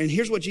of honor. And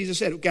here's what Jesus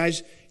said.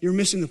 Guys, you're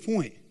missing the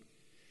point.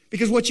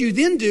 Because what you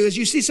then do is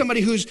you see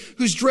somebody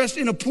who's dressed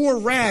in a poor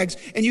rags,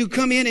 and you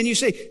come in and you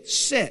say,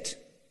 sit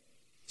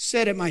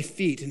at my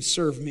feet and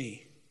serve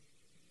me.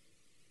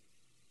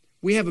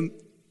 We have a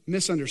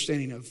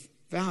misunderstanding of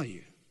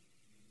value.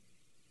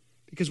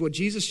 Because what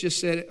Jesus just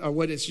said, or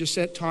what is just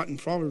said, taught in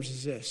Proverbs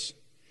is this.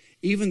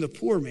 Even the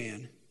poor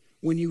man,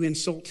 when you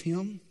insult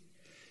him,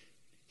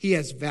 he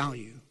has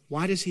value.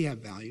 Why does he have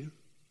value?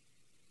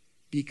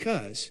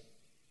 Because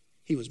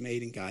he was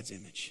made in God's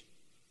image.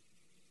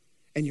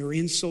 And you're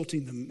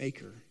insulting the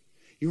maker.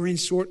 You're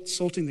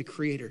insulting the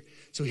creator.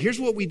 So here's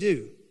what we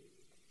do.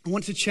 I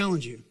want to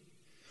challenge you.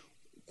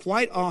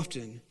 Quite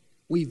often,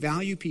 we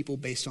value people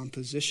based on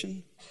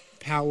position,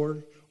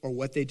 power, or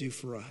what they do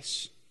for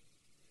us.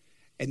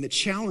 And the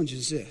challenge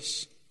is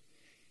this.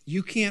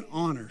 You can't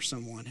honor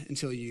someone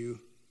until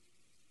you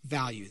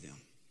value them.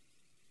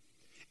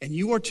 And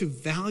you are to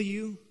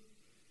value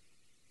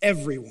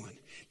Everyone.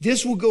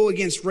 This will go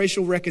against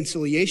racial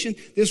reconciliation.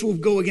 This will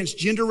go against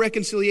gender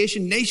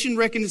reconciliation, nation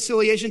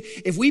reconciliation.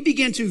 If we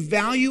begin to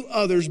value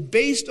others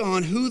based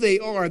on who they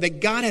are,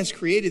 that God has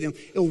created them,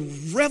 it will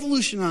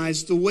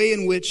revolutionize the way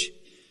in which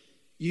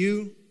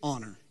you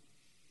honor.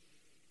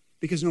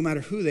 Because no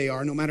matter who they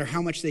are, no matter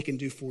how much they can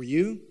do for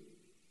you,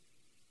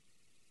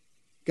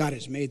 God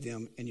has made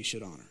them and you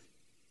should honor.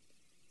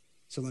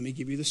 So let me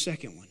give you the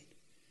second one.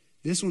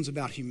 This one's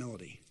about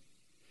humility.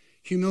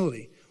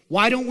 Humility.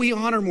 Why don't we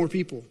honor more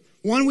people?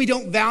 One, we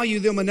don't value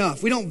them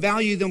enough. We don't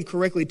value them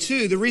correctly.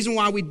 Two, the reason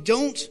why we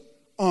don't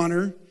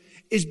honor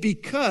is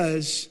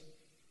because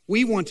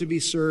we want to be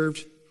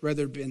served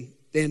rather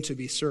than to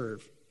be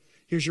served.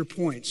 Here's your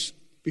points.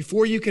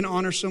 Before you can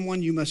honor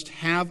someone, you must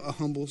have a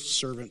humble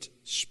servant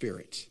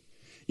spirit.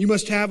 You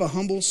must have a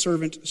humble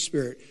servant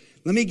spirit.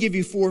 Let me give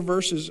you three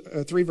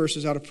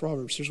verses out of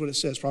Proverbs. Here's what it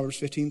says, Proverbs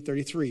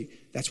 15:33.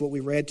 That's what we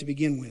read to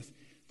begin with.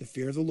 The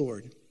fear of the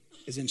Lord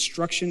is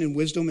instruction and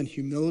wisdom, and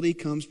humility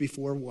comes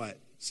before what?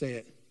 Say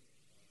it.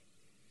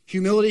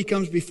 Humility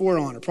comes before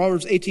honor.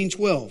 Proverbs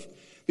 18:12.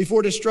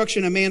 Before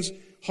destruction, a man's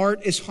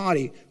heart is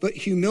haughty, but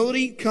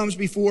humility comes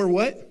before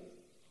what?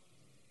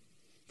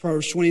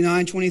 Proverbs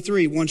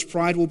 29:23. One's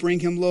pride will bring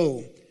him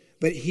low,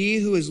 but he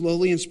who is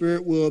lowly in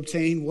spirit will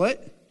obtain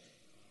what?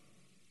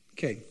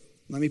 Okay,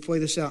 let me play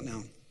this out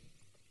now.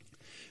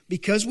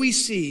 Because we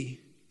see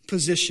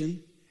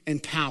position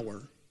and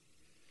power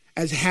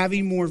as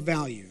having more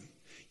value,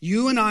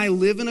 you and I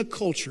live in a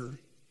culture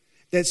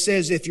that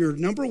says if you're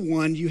number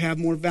one, you have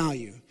more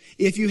value.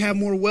 If you have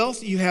more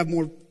wealth, you have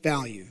more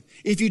value.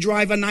 If you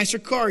drive a nicer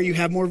car, you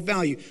have more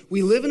value.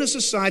 We live in a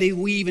society,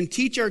 we even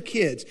teach our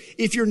kids,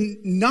 if you're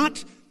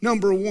not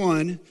number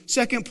one,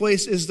 second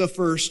place is the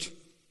first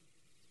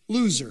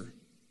loser.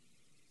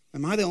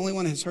 Am I the only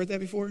one that has heard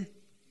that before?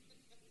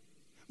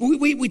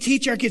 We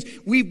teach our kids,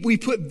 we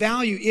put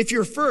value. If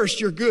you're first,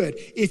 you're good.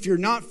 If you're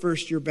not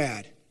first, you're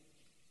bad.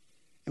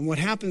 And what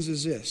happens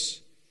is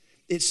this.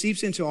 It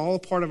seeps into all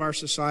part of our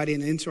society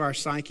and into our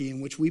psyche, in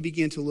which we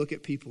begin to look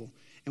at people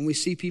and we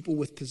see people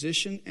with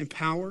position and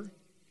power,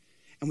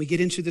 and we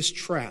get into this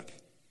trap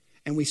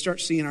and we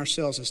start seeing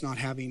ourselves as not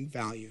having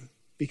value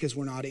because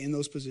we're not in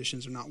those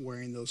positions or not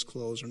wearing those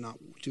clothes or not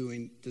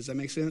doing, does that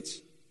make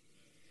sense?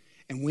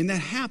 And when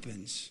that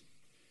happens,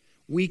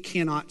 we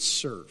cannot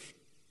serve.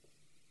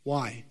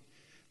 Why?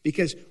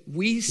 Because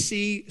we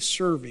see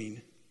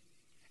serving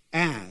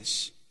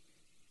as,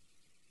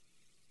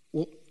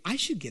 well, I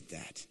should get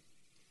that.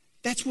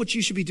 That's what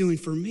you should be doing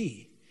for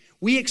me.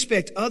 We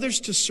expect others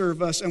to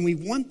serve us, and we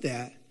want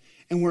that,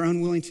 and we're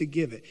unwilling to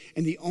give it.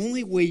 And the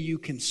only way you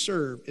can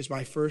serve is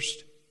by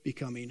first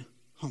becoming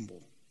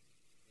humble,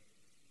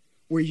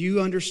 where you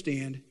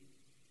understand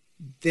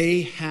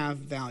they have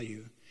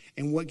value.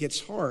 And what gets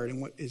hard and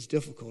what is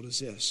difficult is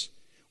this.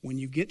 When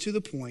you get to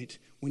the point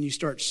when you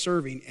start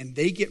serving and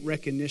they get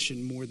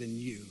recognition more than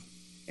you,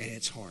 and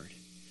it's hard.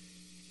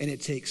 And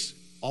it takes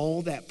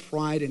all that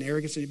pride and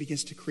arrogance, and it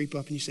begins to creep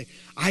up, and you say,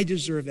 I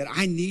deserve that.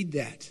 I need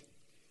that.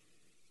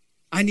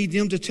 I need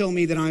them to tell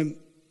me that I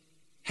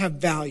have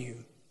value.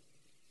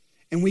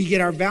 And we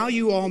get our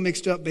value all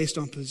mixed up based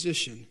on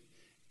position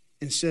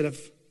instead of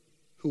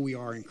who we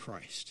are in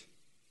Christ.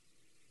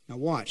 Now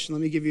watch. Let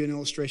me give you an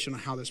illustration on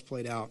how this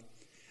played out.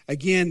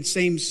 Again,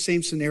 same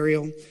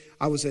scenario.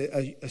 I was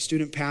a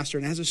student pastor,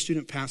 and as a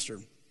student pastor,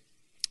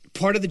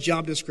 part of the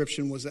job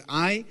description was that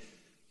I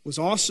was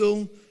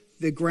also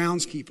the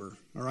groundskeeper.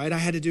 All right, I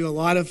had to do a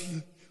lot of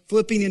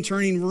flipping and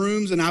turning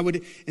rooms, and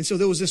so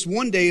there was this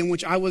one day in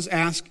which I was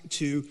asked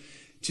to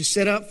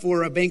set up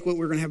for a banquet. We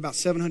were going to have about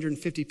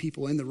 750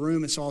 people in the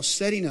room, and so I was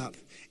setting up.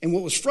 And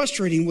what was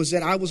frustrating was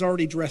that I was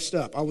already dressed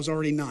up. I was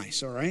already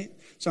nice. All right,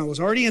 so I was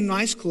already in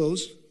nice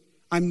clothes.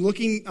 I'm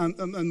looking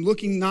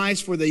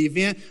nice for the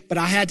event, but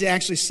I had to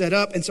actually set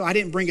up, and so I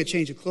didn't bring a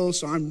change of clothes,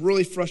 so I'm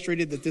really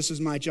frustrated that this is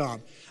my job.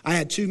 I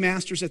had 2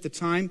 masters at the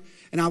time,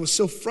 and I was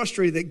so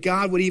frustrated that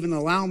God would even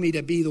allow me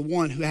to be the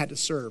one who had to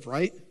serve,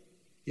 right?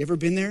 You ever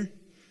been there?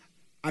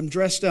 I'm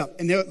dressed up,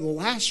 and the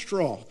last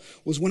straw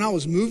was when I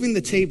was moving the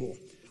table.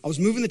 I was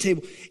moving the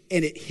table,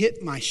 and it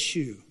hit my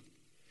shoe,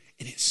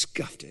 and it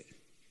scuffed it.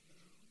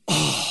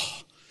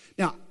 Oh!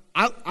 Now,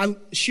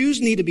 shoes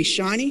need to be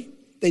shiny.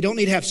 They don't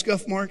need to have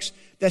scuff marks.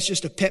 That's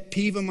just a pet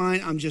peeve of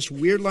mine. I'm just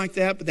weird like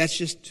that, but that's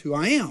just who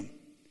I am.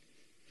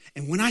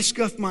 And when I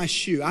scuffed my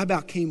shoe, I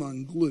about came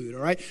unglued,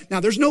 all right? Now,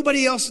 there's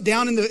nobody else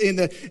down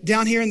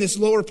down here in this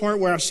lower part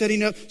where I was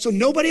setting up, so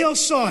nobody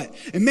else saw it.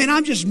 And man,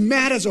 I'm just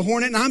mad as a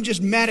hornet, and I'm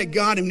just mad at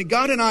God. And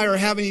God and I are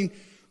having,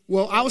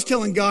 well, I was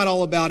telling God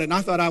all about it, and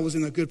I thought I was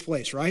in a good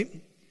place, right?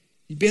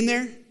 You been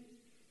there?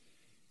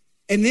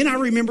 And then I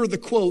remember the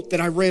quote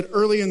that I read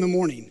early in the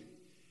morning.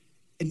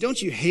 And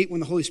don't you hate when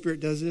the Holy Spirit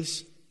does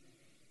this?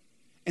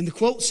 And the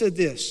quote said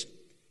this: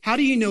 how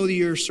do you know that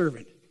you're a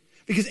servant?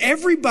 Because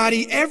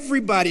everybody,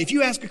 if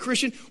you ask a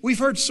Christian, we've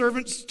heard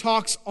servants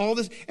talks, all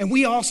this, and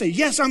we all say,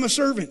 yes, I'm a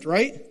servant,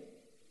 right?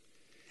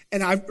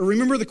 And I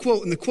remember the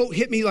quote, and the quote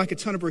hit me like a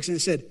ton of bricks, and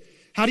it said,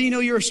 how do you know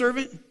you're a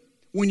servant?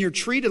 When you're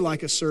treated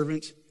like a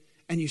servant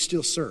and you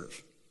still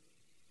serve.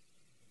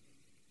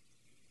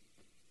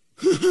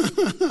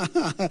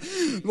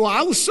 Well,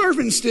 I was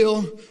serving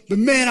still, but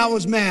man, I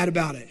was mad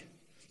about it.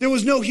 There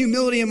was no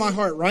humility in my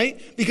heart,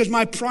 right? Because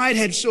my pride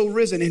had so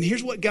risen. And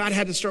here's what God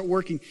had to start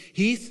working.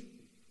 Heath,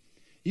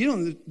 you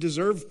don't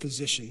deserve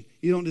position.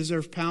 You don't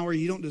deserve power.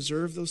 You don't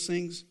deserve those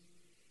things.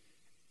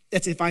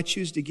 That's if I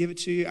choose to give it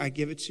to you, I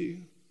give it to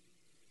you.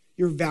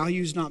 Your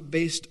value's not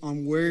based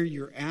on where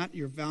you're at.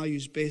 Your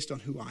value's based on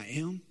who I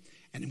am.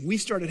 And we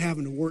started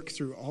having to work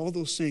through all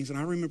those things. And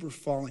I remember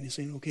falling and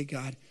saying, okay,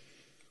 God,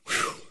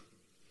 whew,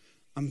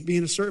 I'm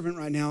being a servant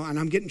right now, and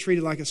I'm getting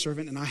treated like a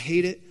servant, and I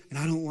hate it, and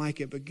I don't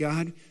like it. But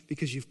God,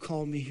 because you've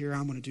called me here,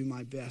 I'm going to do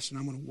my best, and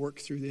I'm going to work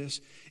through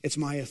this. It's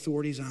my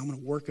authorities, and I'm going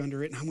to work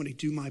under it, and I'm going to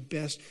do my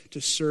best to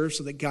serve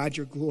so that, God,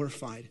 you're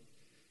glorified.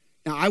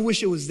 Now, I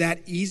wish it was that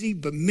easy,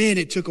 but man,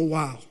 it took a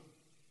while.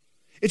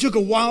 It took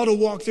a while to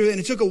walk through it, and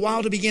it took a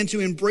while to begin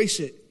to embrace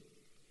it.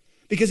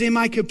 Because in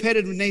my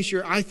competitive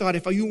nature, I thought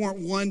if you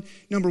weren't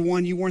number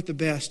one, you weren't the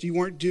best.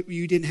 You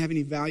didn't have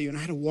any value, and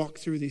I had to walk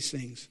through these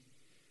things.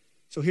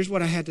 So here's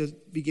what I had to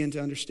begin to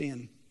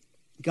understand.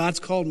 God's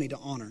called me to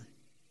honor.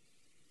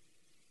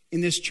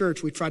 In this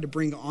church, we tried to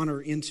bring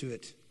honor into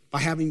it by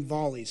having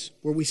volleys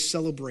where we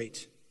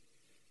celebrate.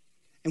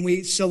 And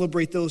we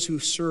celebrate those who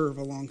serve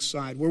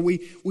alongside. Where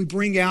we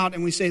bring out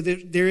and we say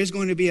that there is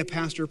going to be a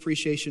Pastor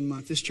Appreciation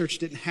Month. This church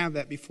didn't have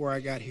that before I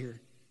got here.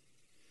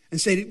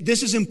 And say,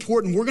 this is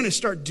important. We're going to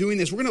start doing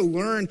this. We're going to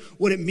learn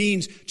what it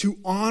means to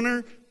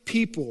honor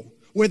people.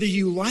 Whether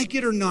you like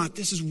it or not,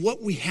 this is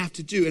what we have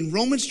to do. And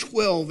Romans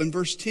 12 and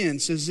verse 10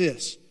 says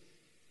this,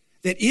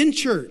 that in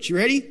church, you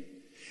ready?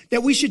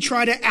 That we should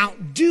try to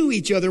outdo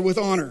each other with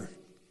honor.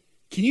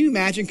 Can you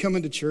imagine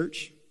coming to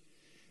church?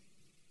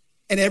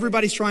 And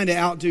everybody's trying to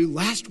outdo.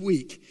 Last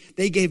week,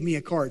 they gave me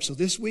a card. So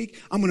this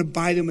week, I'm going to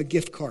buy them a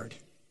gift card.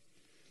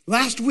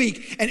 Last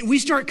week, and we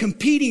start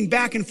competing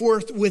back and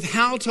forth with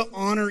how to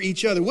honor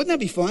each other. Wouldn't that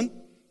be fun?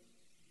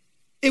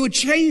 It would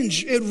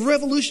change, it would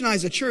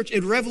revolutionize a church.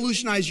 It would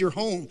revolutionize your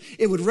home.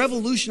 It would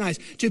revolutionize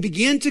to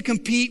begin to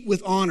compete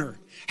with honor.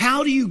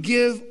 How do you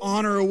give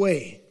honor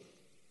away?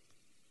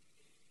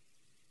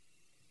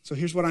 So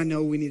here's what I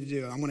know we need to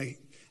do. I'm going to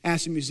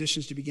ask the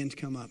musicians to begin to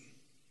come up.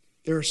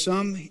 There are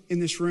some in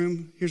this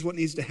room, here's what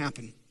needs to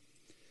happen.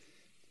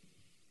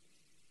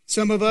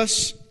 Some of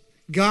us,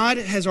 God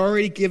has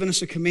already given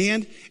us a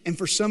command, and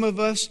for some of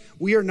us,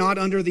 we are not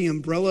under the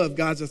umbrella of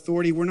God's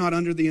authority. We're not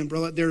under the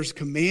umbrella. There's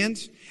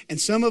commands,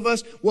 and some of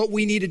us, what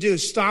we need to do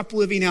is stop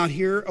living out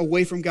here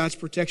away from God's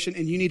protection,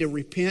 and you need to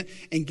repent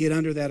and get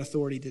under that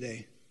authority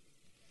today.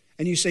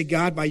 And you say,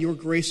 God, by your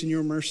grace and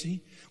your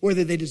mercy,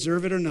 whether they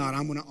deserve it or not,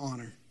 I'm going to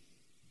honor.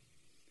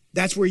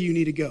 That's where you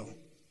need to go.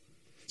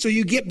 So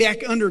you get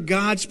back under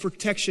God's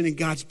protection and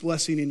God's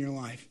blessing in your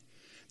life.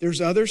 There's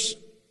others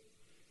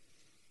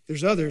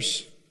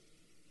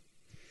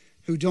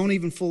who don't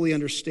even fully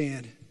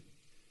understand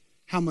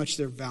how much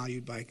they're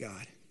valued by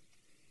God.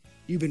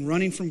 You've been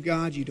running from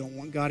God. You don't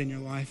want God in your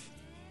life.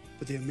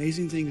 But the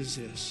amazing thing is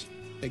this,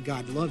 that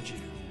God loved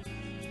you.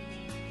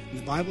 And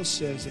the Bible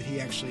says that he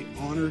actually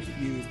honored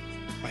you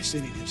by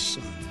sending his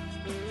son.